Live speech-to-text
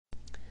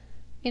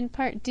In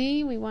part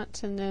D, we want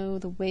to know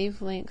the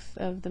wavelength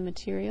of the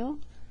material.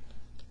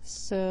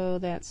 So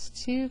that's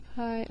 2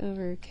 pi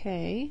over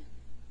k,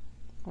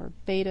 or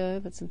beta,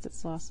 but since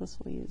it's lossless,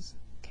 we'll use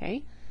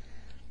k.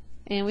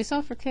 And we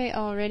solved for k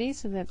already,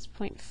 so that's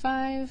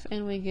 0.5,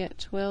 and we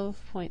get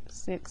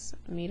 12.6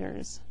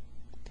 meters.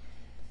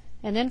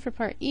 And then for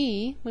part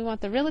E, we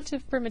want the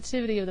relative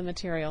permittivity of the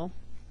material.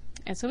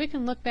 And so we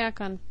can look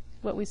back on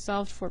what we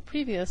solved for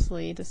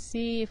previously to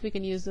see if we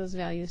can use those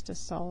values to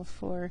solve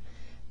for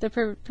the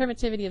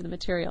permittivity of the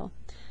material.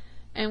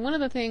 And one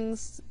of the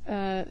things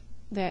that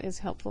is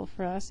helpful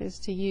for us is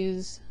to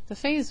use the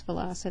phase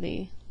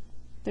velocity.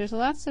 There's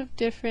lots of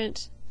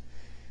different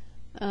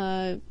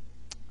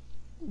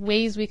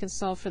ways we can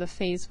solve for the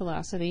phase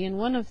velocity, and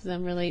one of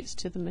them relates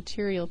to the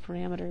material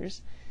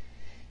parameters.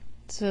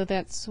 So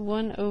that's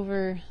 1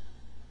 over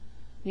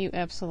mu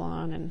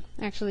epsilon, and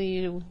actually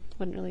you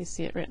wouldn't really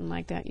see it written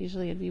like that.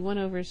 Usually it'd be 1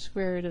 over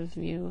square root of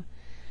mu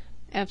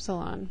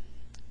epsilon.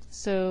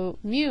 So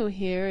mu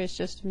here is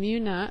just mu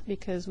naught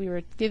because we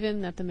were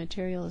given that the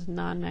material is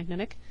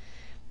non-magnetic,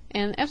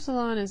 and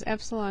epsilon is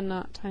epsilon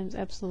naught times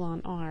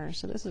epsilon r.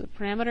 So this is a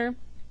parameter,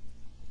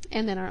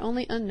 and then our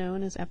only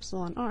unknown is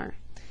epsilon r.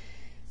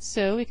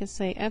 So we can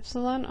say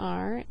epsilon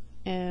r,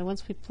 and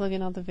once we plug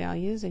in all the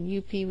values, and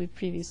up we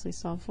previously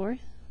solved for,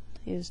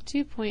 is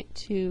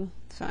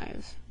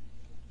 2.25.